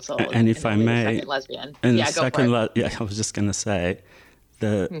that council, and if I may, the second lesbian. I was just going to say,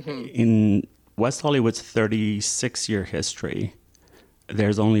 in West Hollywood's 36-year history,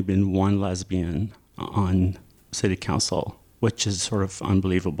 there's only been one lesbian on city council, which is sort of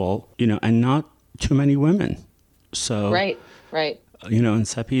unbelievable, and not too many women. So right. And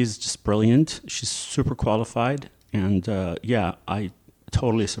Seppi is just brilliant. She's super qualified, and I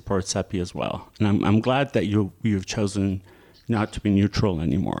totally support Seppi as well. And I'm glad that you've chosen not to be neutral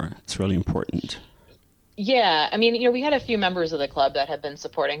anymore. It's really important. Yeah, we had a few members of the club that have been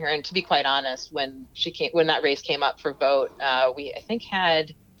supporting her, and to be quite honest, when that race came up for vote, we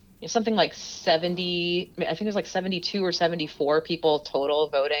had something like 70, I think it was like 72 or 74 people total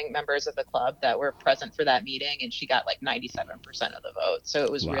voting members of the club that were present for that meeting, and she got like 97% of the vote. So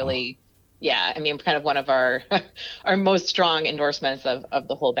it was really kind of one of our most strong endorsements of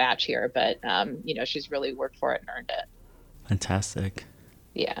the whole batch here. But, she's really worked for it and earned it. Fantastic.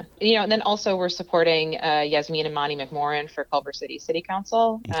 Yeah. And then also we're supporting Yasmin Imani McMorrin for Culver City City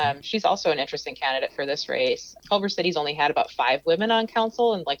Council. She's also an interesting candidate for this race. Culver City's only had about 5 women on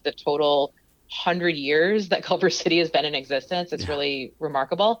council in like the total 100 years that Culver City has been in existence. It's really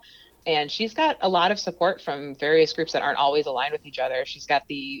remarkable. And she's got a lot of support from various groups that aren't always aligned with each other. She's got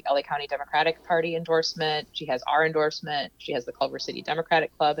the LA County Democratic Party endorsement. She has our endorsement. She has the Culver City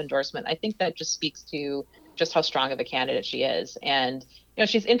Democratic Club endorsement. I think that just speaks to just how strong of a candidate she is. And,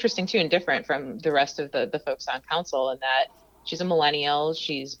 she's interesting too and different from the rest of the folks on council in that she's a millennial,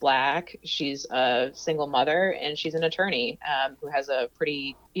 she's Black, she's a single mother, and she's an attorney who has a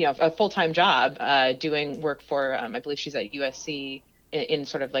pretty, a full-time job doing work for, I believe she's at USC in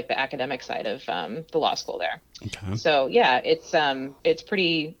sort of like the academic side of the law school there. Okay. So it's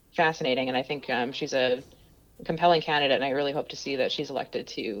pretty fascinating, and I think she's a compelling candidate, and I really hope to see that she's elected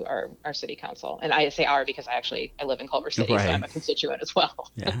to our city council. And I say our because I live in Culver City, so I'm a constituent as well.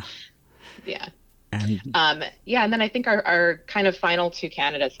 Yeah. Yeah. And then I think our kind of final 2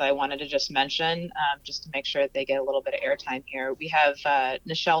 candidates that I wanted to just mention, just to make sure that they get a little bit of airtime here. We have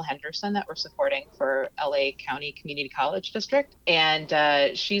Nichelle Henderson that we're supporting for LA County Community College District.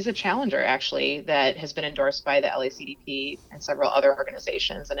 And she's a challenger, actually, that has been endorsed by the LACDP and several other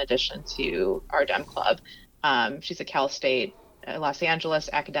organizations in addition to our Dem Club. She's a Cal State Los Angeles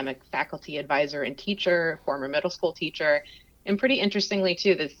academic faculty advisor and teacher, former middle school teacher. And pretty interestingly,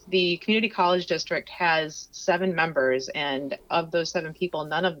 too, the community college district has 7 members, and of those 7 people,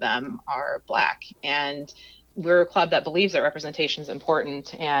 none of them are Black. And we're a club that believes that representation is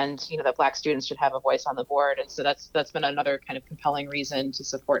important, and that Black students should have a voice on the board. And so that's been another kind of compelling reason to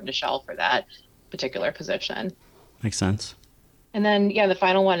support Nichelle for that particular position. Makes sense. And then, the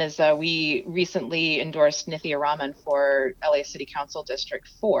final one is we recently endorsed Nithya Raman for LA City Council District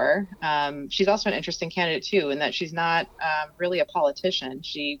 4. She's also an interesting candidate, too, in that she's not really a politician.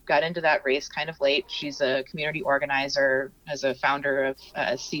 She got into that race kind of late. She's a community organizer, as a founder of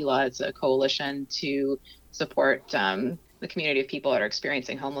CELA. It's a coalition to support the community of people that are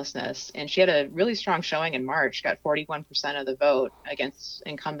experiencing homelessness. And she had a really strong showing in March, got 41% of the vote against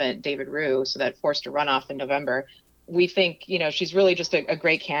incumbent David Ryu, so that forced a runoff in November. We think, she's really just a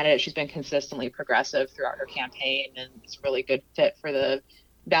great candidate. She's been consistently progressive throughout her campaign, and it's a really good fit for the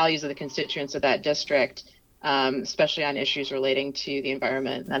values of the constituents of that district, especially on issues relating to the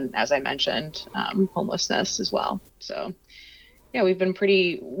environment and, as I mentioned, homelessness as well. So, we have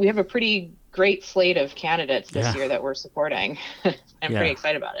a pretty great slate of candidates this year that we're supporting. I'm pretty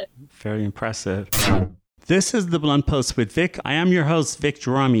excited about it. Very impressive. This is The Blunt Post with Vic. I am your host, Vic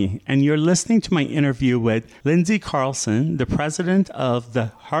Gerami, and you're listening to my interview with Lindsay Carlson, the president of the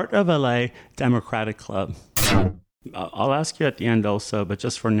Heart of L.A. Democratic Club. I'll ask you at the end also, but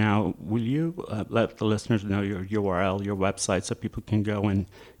just for now, will you let the listeners know your URL, your website, so people can go and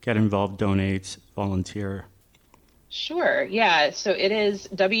get involved, donate, volunteer? Sure. Yeah. So it is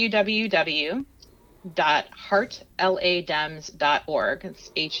www.heartladems.org. It's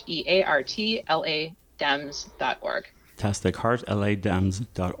HEARTLADems.org. Fantastic.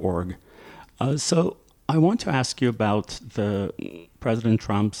 HeartLADems.org. So I want to ask you about President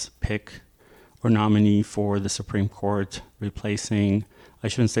Trump's pick or nominee for the Supreme Court, I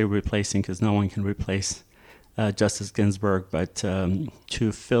shouldn't say replacing because no one can replace Justice Ginsburg, but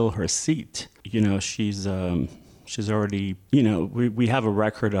to fill her seat. She's already, we have a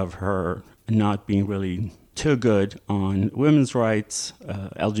record of her not being really too good on women's rights,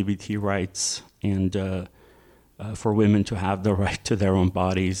 LGBT rights, and for women to have the right to their own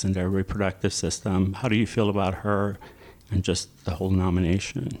bodies and their reproductive system. How do you feel about her and just the whole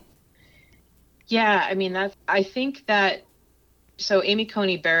nomination? Yeah, I think that, so Amy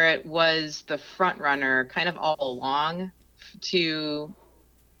Coney Barrett was the front runner kind of all along to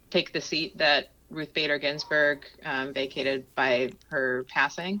take the seat that Ruth Bader Ginsburg vacated by her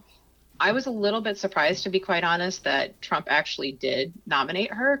passing. I was a little bit surprised, to be quite honest, that Trump actually did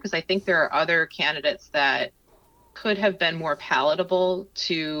nominate her, because I think there are other candidates that could have been more palatable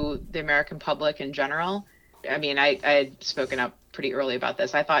to the American public in general. I had spoken up pretty early about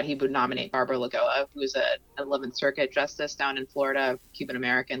this. I thought he would nominate Barbara Lagoa, who's an 11th Circuit justice down in Florida,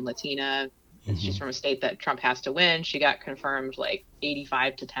 Cuban-American, Latina. Mm-hmm. She's from a state that Trump has to win. She got confirmed like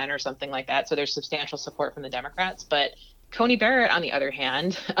 85-10 or something like that. So there's substantial support from the Democrats. But Coney Barrett, on the other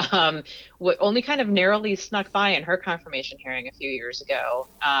hand, only kind of narrowly snuck by in her confirmation hearing a few years ago.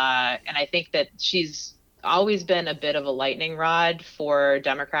 And I think that she's always been a bit of a lightning rod for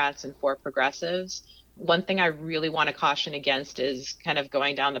Democrats and for progressives. One thing I really want to caution against is kind of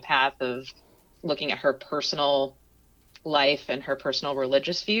going down the path of looking at her personal life and her personal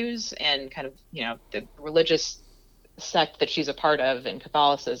religious views, and kind of, the religious sect that she's a part of in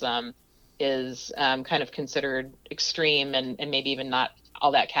Catholicism is kind of considered extreme and maybe even not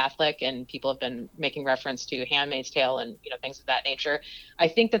all that Catholic, and people have been making reference to Handmaid's Tale and things of that nature. I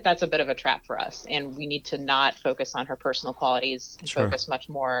think that that's a bit of a trap for us, and we need to not focus on her personal qualities and focus much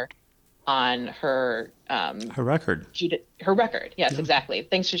more on her record. Her record, yes, exactly.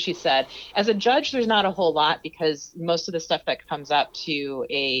 Things that she said. As a judge, there's not a whole lot, because most of the stuff that comes up to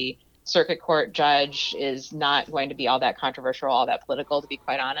a circuit court judge is not going to be all that controversial, all that political, to be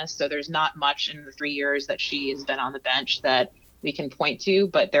quite honest. So there's not much in the 3 years that she has been on the bench that we can point to,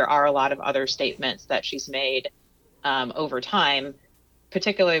 but there are a lot of other statements that she's made over time,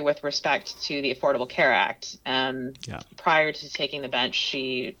 particularly with respect to the Affordable Care Act. Prior to taking the bench,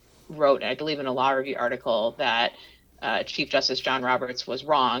 she wrote, I believe in a law review article, that Chief Justice John Roberts was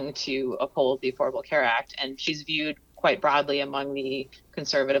wrong to uphold the Affordable Care Act. And she's viewed quite broadly among the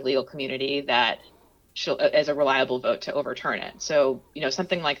conservative legal community that as a reliable vote to overturn it. So,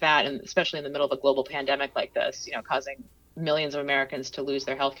 something like that, and especially in the middle of a global pandemic like this, causing millions of Americans to lose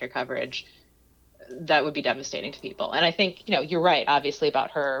their healthcare coverage, that would be devastating to people. And I think, you're right, obviously,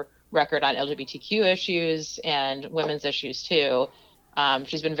 about her record on LGBTQ issues and women's issues too.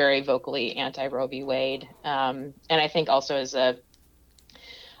 She's been very vocally anti-Roe v. Wade. And I think also as a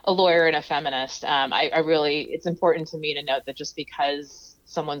a lawyer and a feminist, it's important to me to note that just because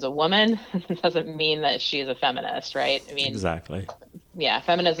someone's a woman doesn't mean that she is a feminist, right? I mean, exactly. Yeah,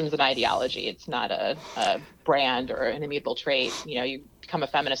 feminism is an ideology. It's not a brand or an immutable trait. You become a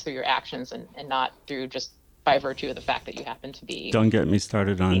feminist through your actions and not through just by virtue of the fact that you happen to be. Don't get me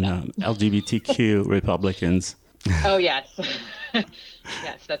started on LGBTQ Republicans. Oh, yes.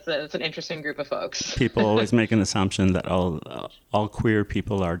 Yes, that's an interesting group of folks. People always make an assumption that all queer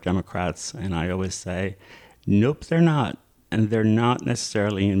people are Democrats, and I always say, nope, they're not. And they're not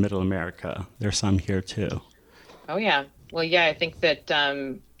necessarily in Middle America. There's some here, too. Oh, yeah. Well, yeah, I think that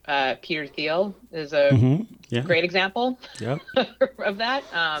Peter Thiel is a great example of that.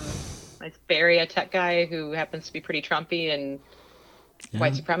 Nice Bay Area tech guy who happens to be pretty Trumpy and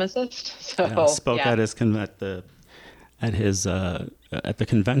white supremacist. So spoke at his at the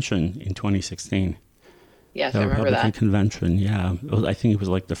convention in 2016. Yes, the I remember Republican that convention. Yeah, I think it was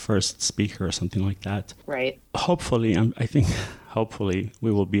like the first speaker or something like that. Right. Hopefully, hopefully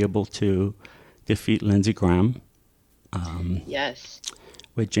we will be able to defeat Lindsey Graham. Yes.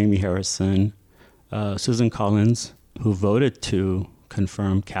 With Jamie Harrison, Susan Collins, who voted to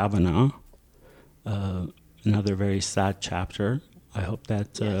confirm Kavanaugh. Another very sad chapter. I hope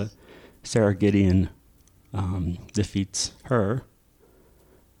that Sarah Gideon defeats her.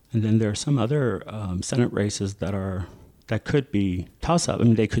 And then there are some other Senate races that could be toss-up. I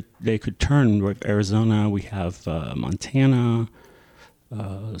mean, they could turn. With Arizona, we have Montana,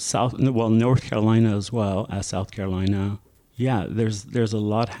 North Carolina as well as South Carolina. Yeah, there's a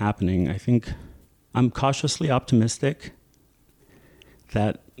lot happening. I think I'm cautiously optimistic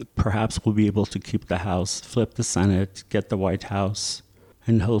that perhaps we'll be able to keep the House, flip the Senate, get the White House.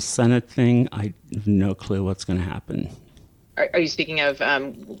 And the whole Senate thing, I have no clue what's going to happen. Are you speaking of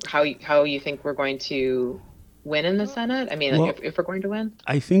how you think we're going to win in the Senate? I mean, if we're going to win?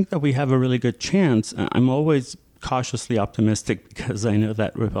 I think that we have a really good chance. I'm always cautiously optimistic because I know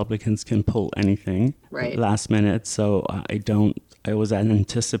that Republicans can pull anything last minute. So I always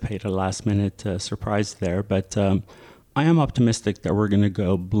anticipate a last minute surprise there. But I am optimistic that we're going to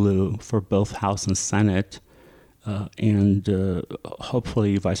go blue for both House and Senate. And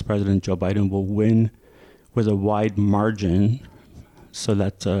hopefully Vice President Joe Biden will win with a wide margin so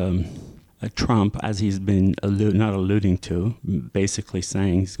that Trump, as he's been not alluding to, basically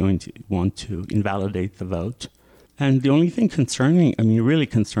saying he's going to want to invalidate the vote. And the only thing really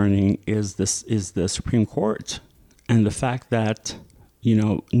concerning is the Supreme Court and the fact that,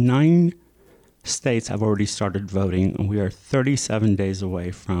 9 states have already started voting, and we are 37 days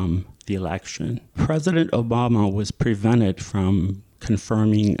away from the election. President Obama was prevented from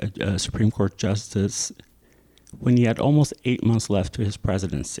confirming a Supreme Court justice when he had almost 8 months left to his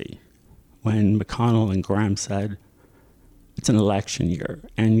presidency, when McConnell and Graham said it's an election year,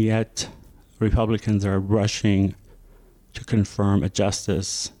 and yet Republicans are rushing to confirm a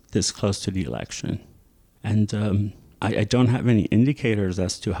justice this close to the election. And I don't have any indicators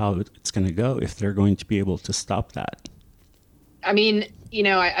as to how it's going to go, if they're going to be able to stop that. I mean,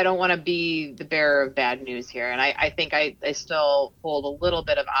 I don't want to be the bearer of bad news here. And I think I still hold a little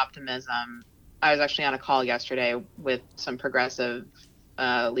bit of optimism. I was actually on a call yesterday with some progressive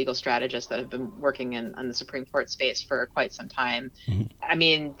legal strategists that have been working on the Supreme Court space for quite some time. Mm-hmm. I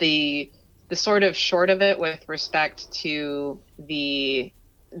mean, the sort of short of it with respect to the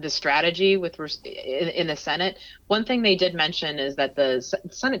strategy in the Senate, one thing they did mention is that the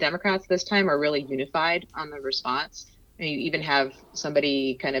Senate Democrats this time are really unified on the response. And you even have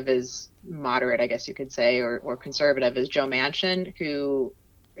somebody kind of as moderate, I guess you could say, or conservative as Joe Manchin, who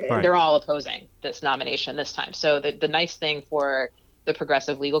they're all opposing this nomination this time. So the nice thing for the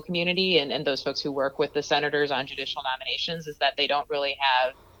progressive legal community and those folks who work with the senators on judicial nominations is that they don't really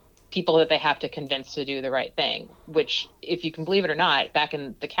have people that they have to convince to do the right thing, which, if you can believe it or not, back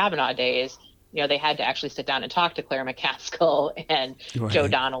in the Kavanaugh days, they had to actually sit down and talk to Claire McCaskill and Joe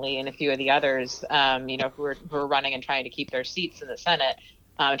Donnelly and a few of the others, who were running and trying to keep their seats in the Senate,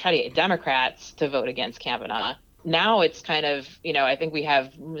 and try to get Democrats to vote against Kavanaugh. Now it's kind of, I think we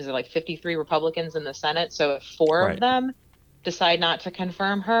have, 53 Republicans in the Senate. So if 4 of them decide not to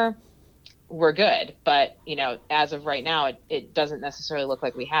confirm her, we're good. But, as of right now, it doesn't necessarily look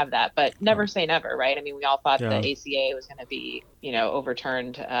like we have that. But never say never, right? I mean, we all thought the ACA was going to be,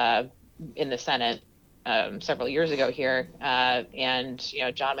 overturned in the Senate several years ago here. And,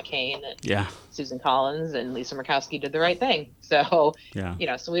 John McCain and Susan Collins and Lisa Murkowski did the right thing. So,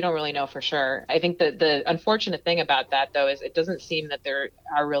 so we don't really know for sure. I think that the unfortunate thing about that, though, is it doesn't seem that there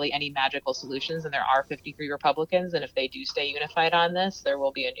are really any magical solutions, and there are 53 Republicans. And if they do stay unified on this, there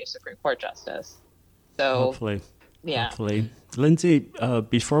will be a new Supreme Court justice. So hopefully. Yeah. Hopefully. Lindsay,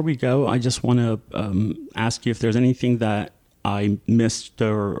 before we go, I just want to ask you if there's anything that I missed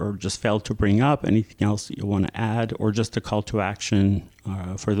or just failed to bring up, anything else that you want to add, or just a call to action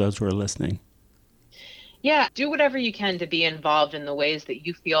for those who are listening. Yeah, do whatever you can to be involved in the ways that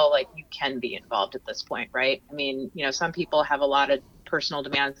you feel like you can be involved at this point, right? I mean, some people have a lot of personal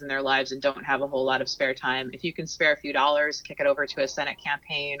demands in their lives and don't have a whole lot of spare time. If you can spare a few dollars, kick it over to a Senate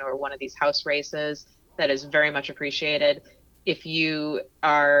campaign or one of these House races, that is very much appreciated. If you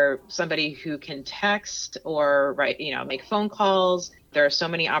are somebody who can text or make phone calls, there are so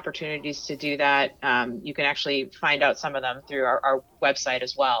many opportunities to do that. You can actually find out some of them through our website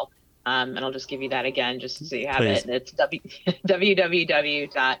as well. And I'll just give you that again, just so you have it. It's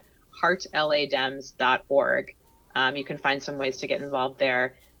www.heartladems.org. You can find some ways to get involved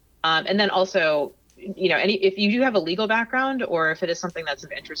there. And then also, if you do have a legal background or if it is something that's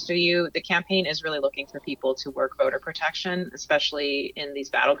of interest to you, the campaign is really looking for people to work voter protection, especially in these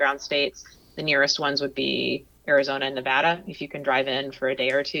battleground states. The nearest ones would be Arizona and Nevada. If you can drive in for a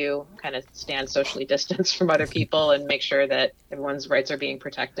day or two, kind of stand socially distanced from other people and make sure that everyone's rights are being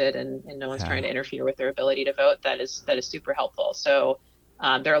protected and no one's trying to interfere with their ability to vote, that is super helpful. So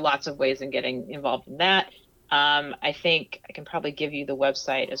there are lots of ways in getting involved in that. I think I can probably give you the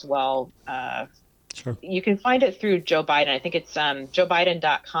website as well. Sure. You can find it through Joe Biden. I think it's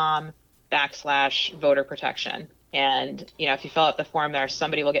joebiden.com/voter protection. And, if you fill out the form there,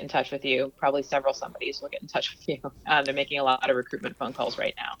 somebody will get in touch with you. Probably several somebodies will get in touch with you. They're making a lot of recruitment phone calls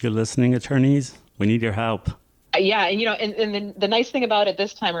right now. If you're listening, attorneys, we need your help. Yeah. And the nice thing about it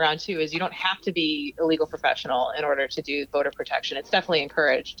this time around, too, is you don't have to be a legal professional in order to do voter protection. It's definitely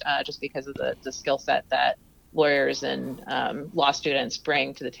encouraged just because of the skill set that lawyers and law students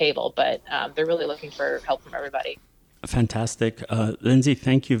bring to the table. But they're really looking for help from everybody. Fantastic. Lindsay,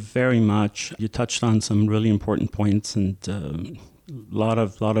 thank you very much. You touched on some really important points and a lot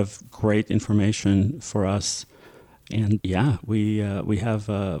of great information for us. And yeah, we have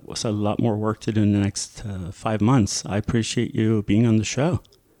a lot more work to do in the next 5 months. I appreciate you being on the show.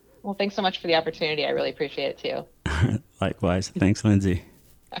 Well, thanks so much for the opportunity. I really appreciate it too. Likewise. Thanks, Lindsay.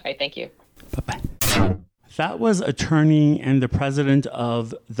 All right. Thank you. Bye-bye. That was attorney and the president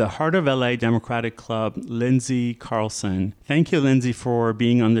of the Heart of L.A. Democratic Club, Lindsay Carlson. Thank you, Lindsay, for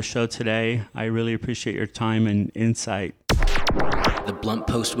being on the show today. I really appreciate your time and insight. The Blunt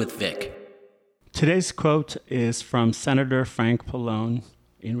Post with Vic. Today's quote is from Senator Frank Pallone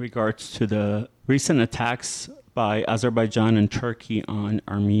in regards to the recent attacks by Azerbaijan and Turkey on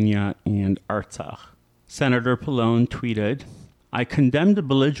Armenia and Artsakh. Senator Pallone tweeted, "I condemn the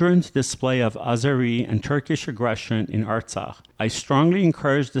belligerent display of Azeri and Turkish aggression in Artsakh. I strongly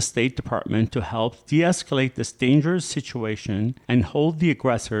encourage the State Department to help de-escalate this dangerous situation and hold the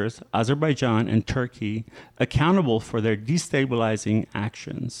aggressors, Azerbaijan and Turkey, accountable for their destabilizing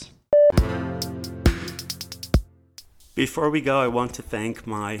actions." Before we go, I want to thank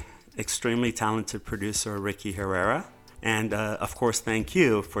my extremely talented producer, Ricky Herrera. And, of course, thank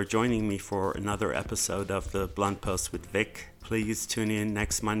you for joining me for another episode of The Blunt Post with Vic. Please tune in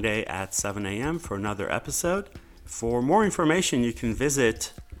next Monday at 7 a.m. for another episode. For more information, you can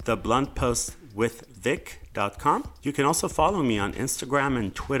visit thebluntpostwithvic.com. You can also follow me on Instagram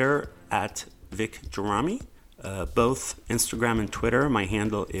and Twitter at Vic Gerami. Both Instagram and Twitter, my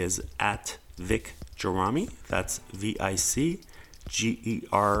handle is at Vic Gerami. That's VICGERAMI.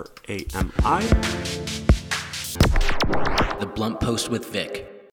 The Blunt Post with Vic.